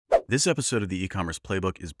This episode of the e-commerce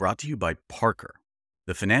playbook is brought to you by Parker,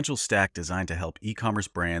 the financial stack designed to help e-commerce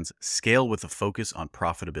brands scale with a focus on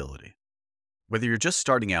profitability. Whether you're just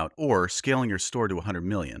starting out or scaling your store to 100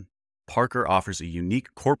 million, Parker offers a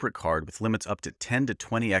unique corporate card with limits up to 10 to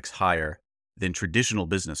 20x higher than traditional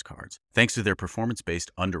business cards, thanks to their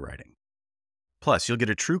performance-based underwriting. Plus, you'll get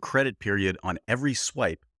a true credit period on every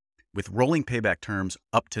swipe with rolling payback terms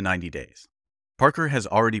up to 90 days. Parker has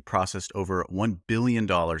already processed over $1 billion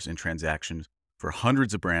in transactions for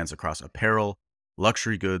hundreds of brands across apparel,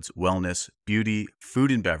 luxury goods, wellness, beauty, food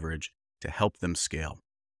and beverage to help them scale.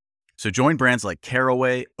 So join brands like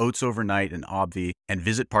Caraway, Oats Overnight, and Obvi, and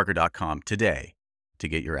visit parker.com today to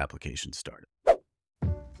get your application started.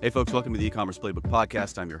 Hey folks, welcome to the e-commerce playbook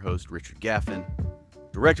podcast. I'm your host, Richard Gaffin,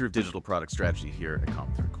 Director of Digital Product Strategy here at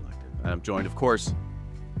Common Thread Collective. And I'm joined, of course,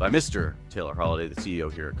 by Mr. Taylor Holiday, the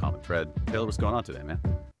CEO here at Common Thread. Taylor, what's going on today, man?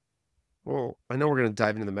 Well, I know we're going to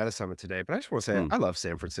dive into the Meta Summit today, but I just want to say I love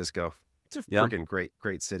San Francisco. It's a freaking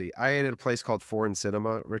great city. I ate at a place called Foreign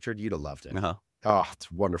Cinema. Richard, you'd have loved it. Oh, it's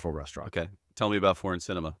a wonderful restaurant. Okay. Tell me about Foreign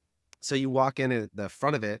Cinema. So you walk in at the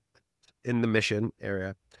front of it, in the Mission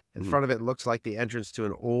area. In front of it looks like the entrance to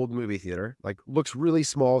an old movie theater. Like, looks really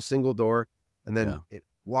small, single door. And then it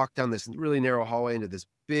walked down this really narrow hallway into this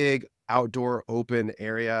big outdoor open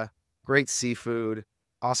area. Great seafood,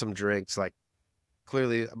 awesome drinks. Like,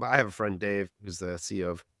 clearly, I have a friend, Dave, who's the CEO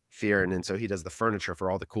of Fear, and so he does the furniture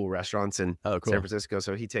for all the cool restaurants in San Francisco.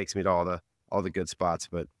 So he takes me to all the good spots.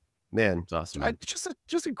 But man, it's awesome. Man.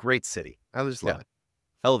 Just a great city. I just love it.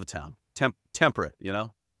 Hell of a town. Temperate, you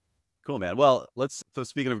know? Cool, man. Well, so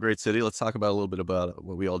speaking of great city, let's talk about a little bit about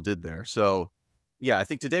what we all did there. So yeah, I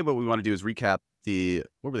think today what we want to do is recap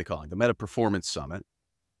what were they calling? The Meta Performance Summit,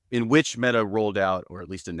 in which Meta rolled out, or at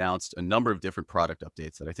least announced, a number of different product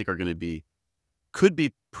updates that I think could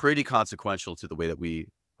be pretty consequential to the way that we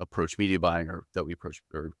approach media buying,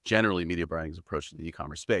 or generally media buying's approach to the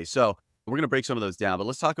e-commerce space. So we're going to break some of those down, but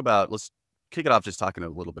let's kick it off just talking a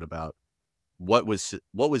little bit about what was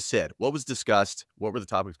said, what was discussed, what were the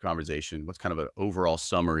topics of conversation, what's kind of an overall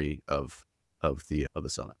summary of the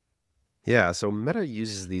summit. Yeah, so Meta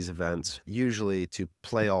uses these events usually to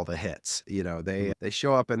play all the hits. You know, they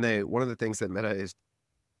show up and one of the things that Meta is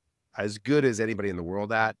as good as anybody in the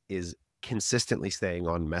world at is consistently staying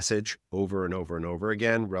on message over and over and over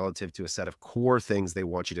again relative to a set of core things they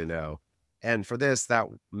want you to know. And for this, that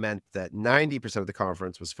meant that 90% of the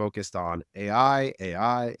conference was focused on AI,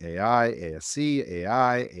 ASC,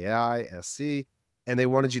 SC, and they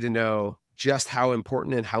wanted you to know just how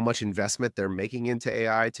important and how much investment they're making into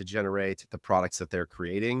AI to generate the products that they're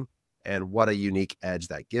creating, and what a unique edge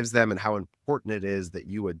that gives them, and how important it is that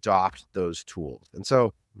you adopt those tools. And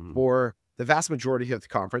so for the vast majority of the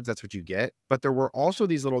conference, that's what you get. But there were also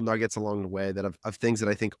these little nuggets along the way that of things that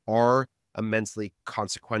I think are immensely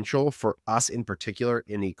consequential for us in particular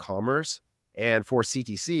in e-commerce and for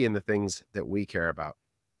CTC and the things that we care about.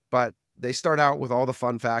 But they start out with all the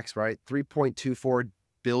fun facts, right? 3.24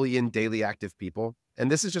 billion daily active people.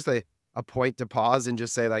 And this is just a point to pause and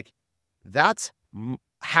just say, like, that's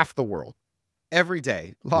half the world every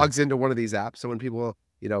day logs into one of these apps. So when people,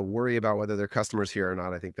 worry about whether their customers here or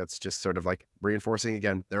not, I think that's just sort of like reinforcing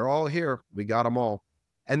again, they're all here. We got them all.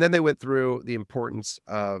 And then they went through the importance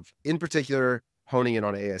of, in particular, honing in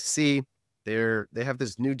on ASC. They have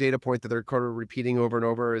this new data point that they're kind of repeating over and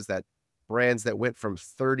over, is that brands that went from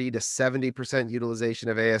 30 to 70% utilization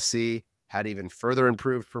of ASC had even further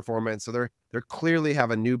improved performance. So they're clearly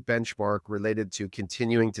have a new benchmark related to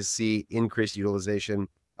continuing to see increased utilization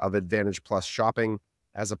of Advantage Plus shopping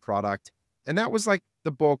as a product. And that was like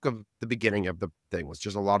the bulk of the beginning of the thing, was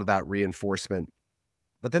just a lot of that reinforcement.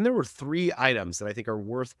 But then there were 3 items that I think are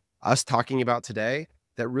worth us talking about today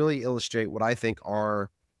that really illustrate what I think are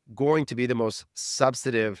going to be the most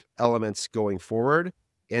substantive elements going forward,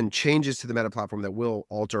 and changes to the Meta platform that will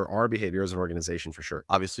alter our behavior as an organization for sure.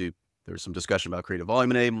 Obviously, there's some discussion about creative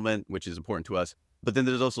volume enablement, which is important to us. But then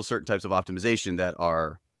there's also certain types of optimization that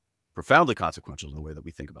are profoundly consequential in the way that we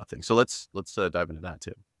think about things. So let's dive into that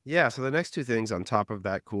too. Yeah. So the next 2 things on top of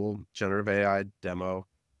that cool generative AI demo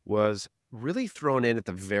was really thrown in at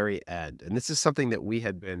the very end. And this is something that we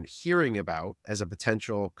had been hearing about as a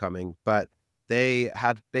potential coming, but they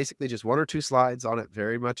had basically just 1 or 2 slides on it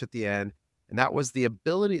very much at the end. And that was the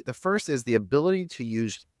first is the ability to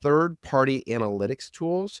use third-party analytics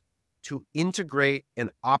tools to integrate and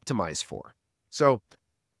optimize for. So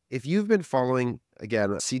if you've been following, again,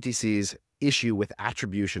 CTC's issue with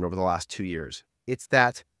attribution over the last 2 years, it's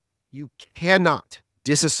that you cannot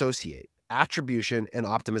disassociate attribution and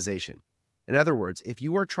optimization. In other words, if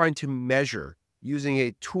you are trying to measure using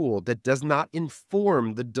a tool that does not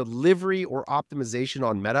inform the delivery or optimization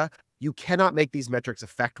on Meta, you cannot make these metrics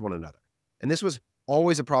affect one another. And this was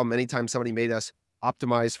always a problem anytime somebody made us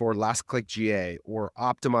optimize for last click GA or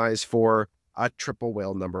optimize for a triple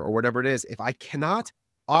whale number or whatever it is. If I cannot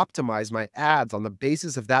optimize my ads on the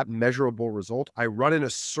basis of that measurable result, I run in a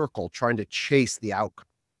circle trying to chase the outcome.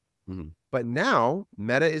 Mhm. But now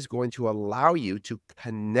Meta is going to allow you to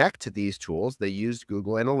connect to these tools. They used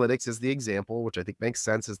Google Analytics as the example, which I think makes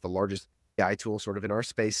sense as the largest AI tool sort of in our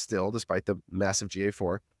space still, despite the massive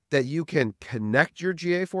GA4, that you can connect your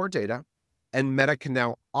GA4 data and Meta can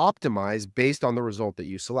now optimize based on the result that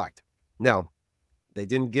you select. Now, they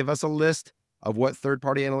didn't give us a list of what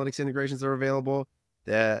third-party analytics integrations are available.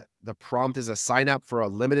 The prompt is a sign up for a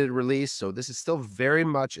limited release. So this is still very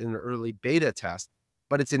much in an early beta test,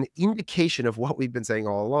 but it's an indication of what we've been saying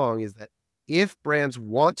all along is that if brands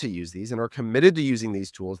want to use these and are committed to using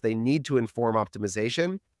these tools, they need to inform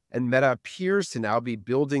optimization. And Meta appears to now be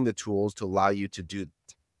building the tools to allow you to do that.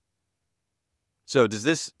 So does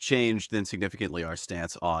this change then significantly our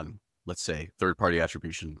stance on, let's say, third-party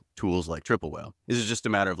attribution tools like Triple Whale? Is it just a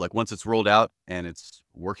matter of like once it's rolled out and it's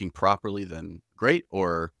working properly, then great?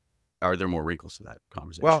 Or are there more wrinkles to that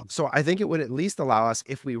conversation? Well, so I think it would at least allow us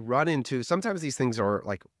if we run into sometimes these things are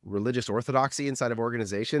like religious orthodoxy inside of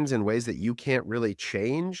organizations in ways that you can't really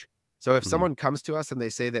change. So if Mhm. someone comes to us and they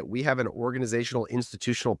say that we have an organizational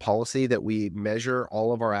institutional policy that we measure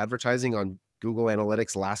all of our advertising on Google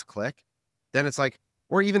Analytics last click, then it's like,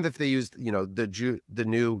 or even if they used, the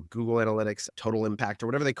new Google Analytics total impact or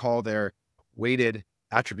whatever they call their weighted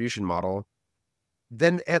attribution model,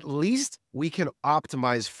 then at least we can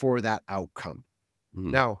optimize for that outcome.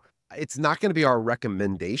 Mhm. Now, it's not going to be our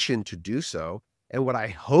recommendation to do so. And what I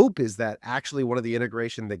hope is that actually one of the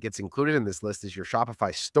integration that gets included in this list is your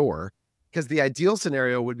Shopify store, because the ideal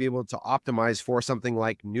scenario would be able to optimize for something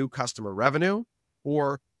like new customer revenue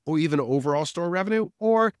or even overall store revenue,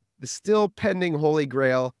 or the still pending holy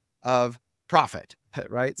grail of profit,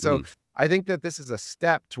 right? So Mhm. I think that this is a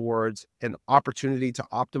step towards an opportunity to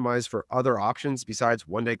optimize for other options besides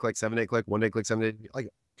 1-day click, 7-day click, 1-day click, 7-day, like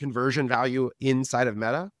conversion value inside of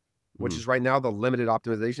Meta, which Mhm. is right now the limited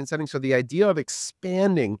optimization setting. So the idea of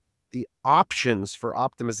expanding the options for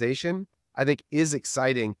optimization, I think is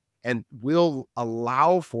exciting and will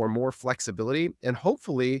allow for more flexibility and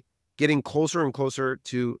hopefully getting closer and closer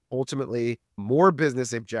to ultimately more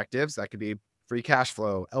business objectives. That could be free cash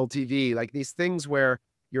flow, LTV, like these things where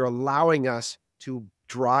you're allowing us to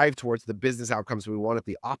drive towards the business outcomes we want at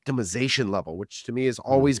the optimization level, which to me has Mhm.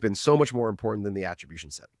 always been so much more important than the attribution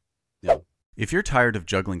setting. Yeah. If you're tired of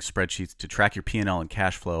juggling spreadsheets to track your P&L and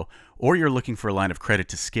cash flow, or you're looking for a line of credit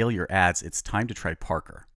to scale your ads, it's time to try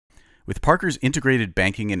Parker. With Parker's integrated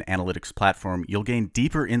banking and analytics platform, you'll gain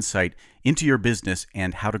deeper insight into your business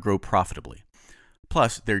and how to grow profitably.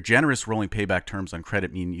 Plus, their generous rolling payback terms on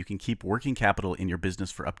credit mean you can keep working capital in your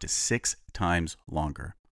business for up to 6 times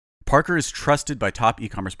longer. Parker is trusted by top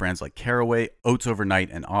e-commerce brands like Caraway, Oats Overnight,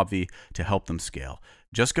 and Obvi to help them scale.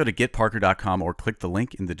 Just go to getparker.com or click the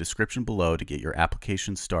link in the description below to get your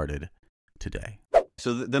application started today.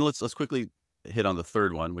 So then let's quickly hit on the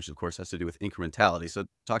third one, which of course has to do with incrementality. So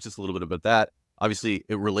talk to us a little bit about that. Obviously,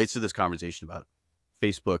 it relates to this conversation about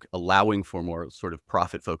Facebook allowing for more sort of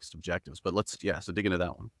profit-focused objectives. But so dig into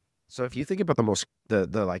that one. So if you think about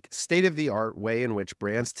the like state of the art way in which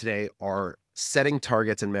brands today are setting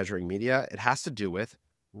targets and measuring media, it has to do with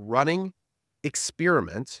running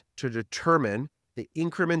experiments to determine the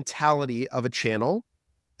incrementality of a channel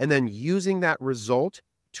and then using that result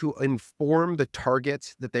to inform the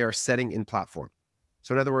targets that they are setting in platform.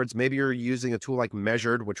 So in other words, maybe you're using a tool like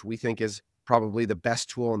Measured, which we think is probably the best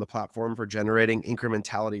tool on the platform for generating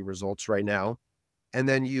incrementality results right now. And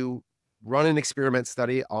then you run an experiment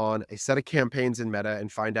study on a set of campaigns in Meta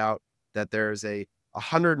and find out that there's a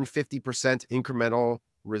 150% incremental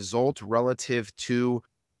result relative to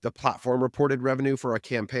the platform reported revenue for a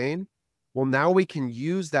campaign. Well, now we can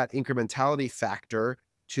use that incrementality factor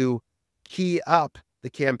to key up the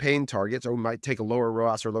campaign targets, or we might take a lower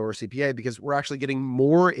ROAS or lower CPA because we're actually getting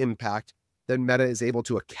more impact than Meta is able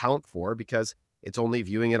to account for because it's only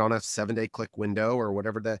viewing it on a 7-day click window or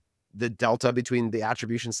whatever the delta between the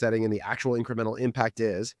attribution setting and the actual incremental impact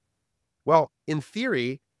is. Well, in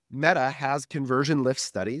theory, Meta has conversion lift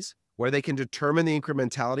studies where they can determine the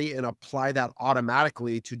incrementality and apply that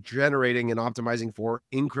automatically to generating and optimizing for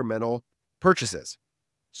incremental purchases.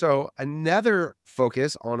 So another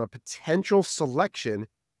focus on a potential selection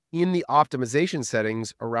in the optimization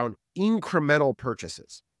settings around incremental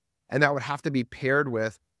purchases. And that would have to be paired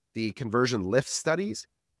with the conversion lift studies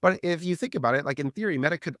But if you think about it, like in theory,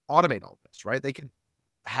 Meta could automate all this, right? They could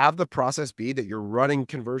have the process be that you're running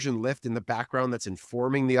conversion lift in the background that's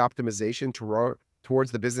informing the optimization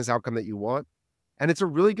towards the business outcome that you want. And it's a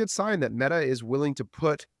really good sign that Meta is willing to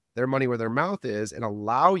put their money where their mouth is and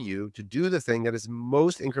allow you to do the thing that is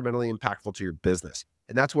most incrementally impactful to your business.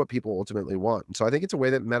 And that's what people ultimately want. And so I think it's a way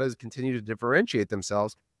that Meta's continue to differentiate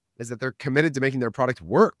themselves is that they're committed to making their product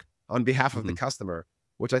work on behalf of the Hmm. customer,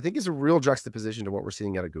 which I think is a real juxtaposition to what we're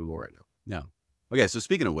seeing out of Google right now. Yeah. Okay. So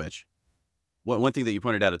speaking of which, one thing that you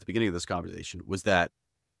pointed out at the beginning of this conversation was that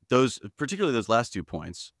particularly those last 2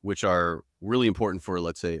 points, which are really important for,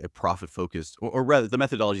 let's say, a profit focused, or rather the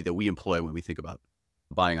methodology that we employ when we think about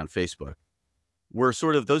buying on Facebook,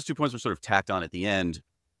 those 2 points were sort of tacked on at the end.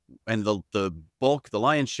 And the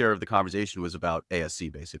lion's share of the conversation was about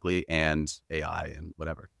ASC basically and AI and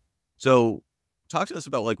whatever. So talk to us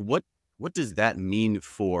about like, what does that mean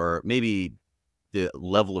for maybe the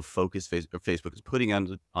level of focus Facebook is putting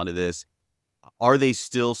onto this? Are they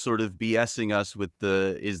still sort of BSing us with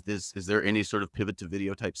is there any sort of pivot to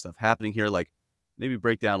video type stuff happening here? Like maybe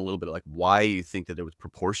break down a little bit like why you think that it was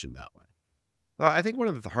proportioned that way. Well, I think one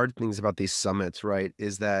of the hard things about these summits, right,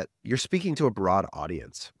 is that you're speaking to a broad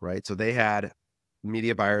audience, right? So they had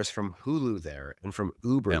media buyers from Hulu there and from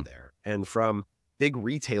Uber Yeah. there and from big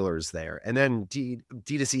retailers there. And then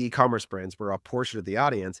D2C e-commerce brands were a portion of the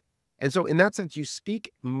audience. And so in that sense, you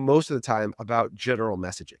speak most of the time about general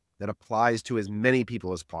messaging that applies to as many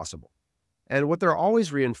people as possible. And what they're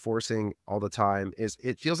always reinforcing all the time is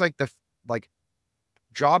it feels like like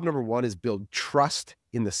job number one is build trust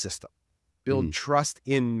in the system, build Mhm. trust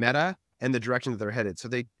in Meta and the direction that they're headed. So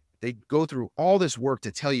they go through all this work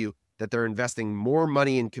to tell you that they're investing more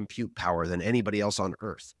money in compute power than anybody else on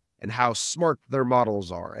earth and how smart their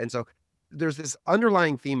models are. And so there's this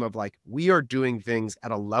underlying theme of like, we are doing things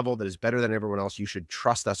at a level that is better than everyone else. You should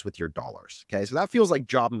trust us with your dollars. Okay. So that feels like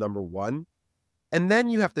job number one. And then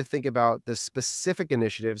you have to think about the specific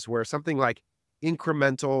initiatives where something like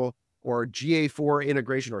incremental or GA4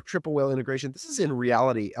 integration or triple whale integration, this is in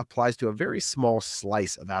reality applies to a very small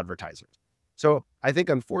slice of advertisers. So I think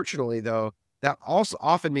unfortunately though, that also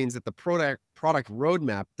often means that the product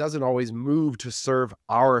roadmap doesn't always move to serve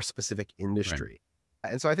our specific Right. industry.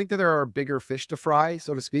 And so I think that there are bigger fish to fry,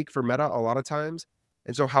 so to speak, for Meta a lot of times.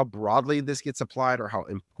 And so how broadly this gets applied or how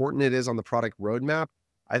important it is on the product roadmap,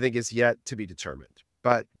 I think is yet to be determined.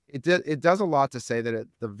 But it does a lot to say that at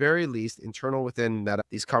the very least, internal within Meta,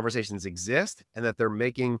 these conversations exist and that they're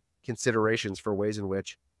making considerations for ways in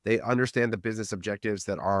which they understand the business objectives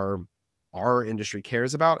that our industry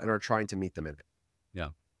cares about and are trying to meet them in it. Yeah.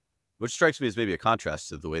 Which strikes me as maybe a contrast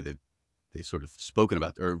to the way that they sort of spoken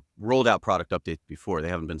about or rolled out product updates before. They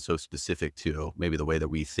haven't been so specific to maybe the way that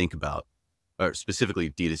we think about, or specifically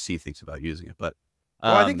D2C thinks about using it. But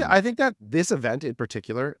Well, um, I think that this event in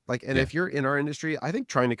particular, like, and yeah. if you're in our industry, I think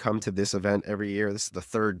trying to come to this event every year, this is the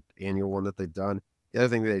third annual one that they've done. The other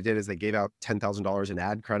thing that they did is they gave out $10,000 in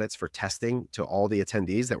ad credits for testing to all the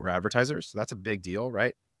attendees that were advertisers. So that's a big deal,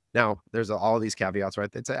 right? Now, there's all of these caveats, right?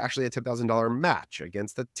 It's actually a $10,000 match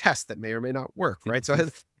against a test that may or may not work, right? So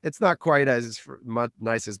it's not quite as much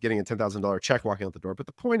nice as getting a $10,000 check walking out the door. But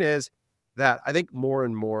the point is that I think more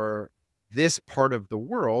and more this part of the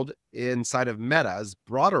world inside of Meta's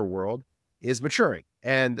broader world is maturing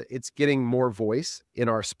and it's getting more voice in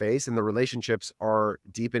our space and the relationships are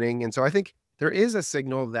deepening. And so I think there is a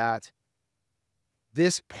signal that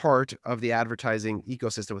this part of the advertising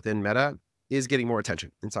ecosystem within Meta is getting more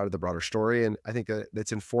attention inside of the broader story. And I think that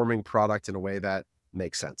it's informing product in a way that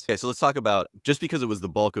makes sense. Okay. So let's talk about, just because it was the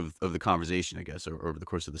bulk of the conversation, I guess, or over the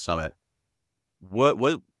course of the summit. What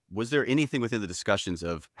was there anything within the discussions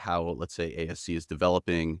of how, let's say, ASC is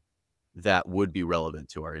developing that would be relevant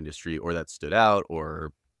to our industry, or that stood out,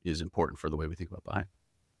 or is important for the way we think about buying?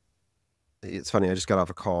 It's funny. I just got off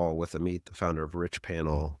a call with Amit, the founder of Rich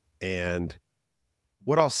Panel. And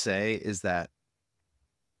what I'll say is that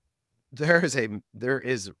there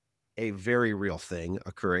is a very real thing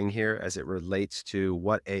occurring here as it relates to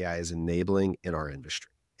what AI is enabling in our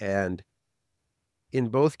industry. And in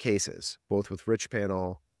both cases, both with Rich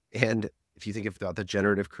Panel and if you think about the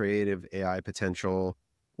generative creative AI potential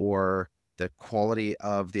or the quality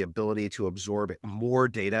of the ability to absorb more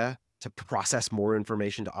data, to process more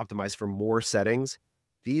information, to optimize for more settings,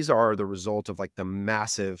 these are the result of like the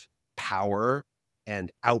massive power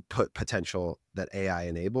and output potential that AI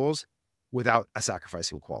enables without a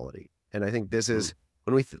sacrificing quality. And I think this Mm. is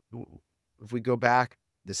when if we go back,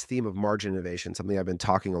 this theme of margin innovation, something I've been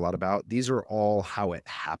talking a lot about, these are all how it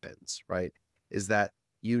happens, right? Is that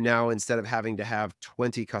you now, instead of having to have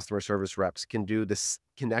 20 customer service reps can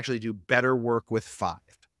actually do better work with 5.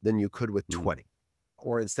 than you could with Mhm. 20.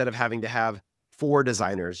 Or instead of having to have 4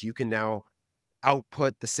 designers, you can now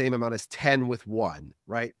output the same amount as 10 with 1,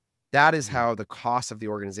 right? That is Mhm. how the costs of the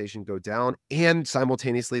organization go down and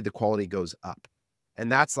simultaneously the quality goes up.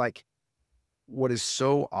 And that's like what is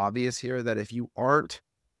so obvious here that if you aren't,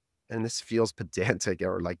 and this feels pedantic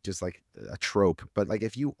or like just like a trope, but like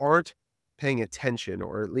if you aren't paying attention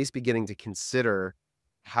or at least beginning to consider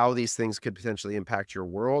how these things could potentially impact your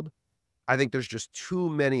world, I think there's just too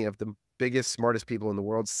many of the biggest, smartest people in the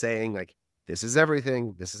world saying, like, this is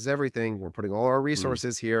everything. This is everything. We're putting all our Mhm.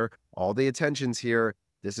 resources here, all the attention's here.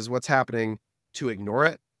 This is what's happening to ignore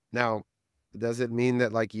it. Now, does it mean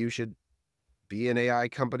that like you should be an AI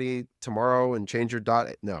company tomorrow and change your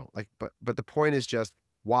dot? No, like, but the point is just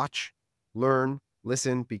watch, learn,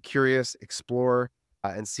 listen, be curious, explore,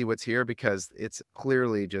 and see what's here because it's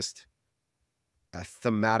clearly just a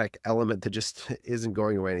thematic element that just isn't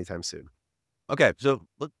going away anytime soon. Okay, so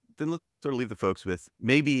let's sort of leave the folks with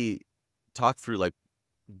maybe talk through like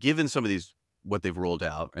given some of these what they've rolled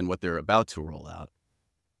out and what they're about to roll out,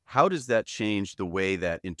 how does that change the way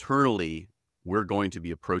that internally we're going to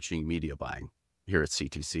be approaching media buying here at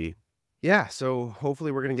CTC? Yeah, so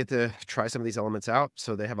hopefully we're going to get to try some of these elements out.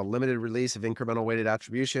 So they have a limited release of incremental weighted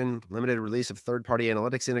attribution, limited release of third-party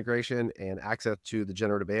analytics integration, and access to the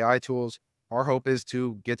generative AI tools. Our hope is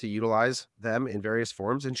to get to utilize them in various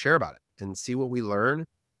forms and share about it and see what we learn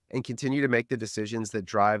and continue to make the decisions that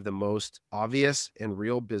drive the most obvious and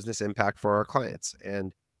real business impact for our clients.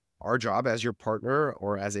 And our job as your partner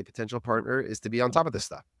or as a potential partner is to be on top of this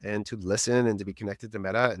stuff and to listen and to be connected to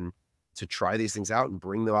Meta and to try these things out and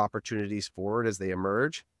bring the opportunities forward as they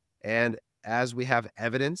emerge. And as we have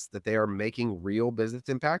evidence that they are making real business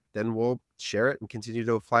impact, then we'll share it and continue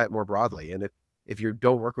to apply it more broadly. And if you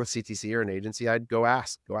don't work with CTC or an agency, I'd go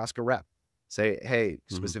ask a rep. Say, hey,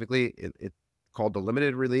 Mhm. specifically, it called the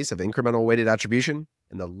limited release of incremental weighted attribution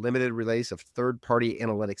and the limited release of third-party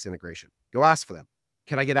analytics integration. Go ask for them.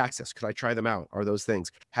 Can I get access? Could I try them out? Are those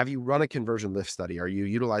things? Have you run a conversion lift study? Are you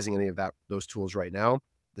utilizing any of those tools right now?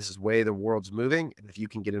 This is way the world's moving. And if you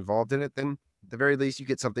can get involved in it, then at the very least, you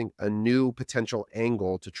get something, a new potential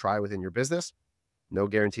angle to try within your business. No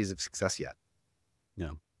guarantees of success yet.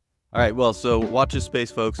 Yeah. All right. Well, so watch this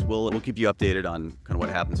space, folks. We'll keep you updated on kind of what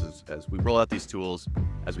happens as we roll out these tools,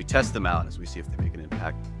 as we test them out, as we see if they make an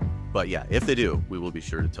impact. But yeah, if they do, we will be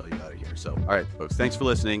sure to tell you about it here. So, all right, folks, thanks for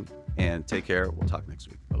listening and take care. We'll talk next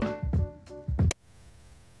week. Bye bye.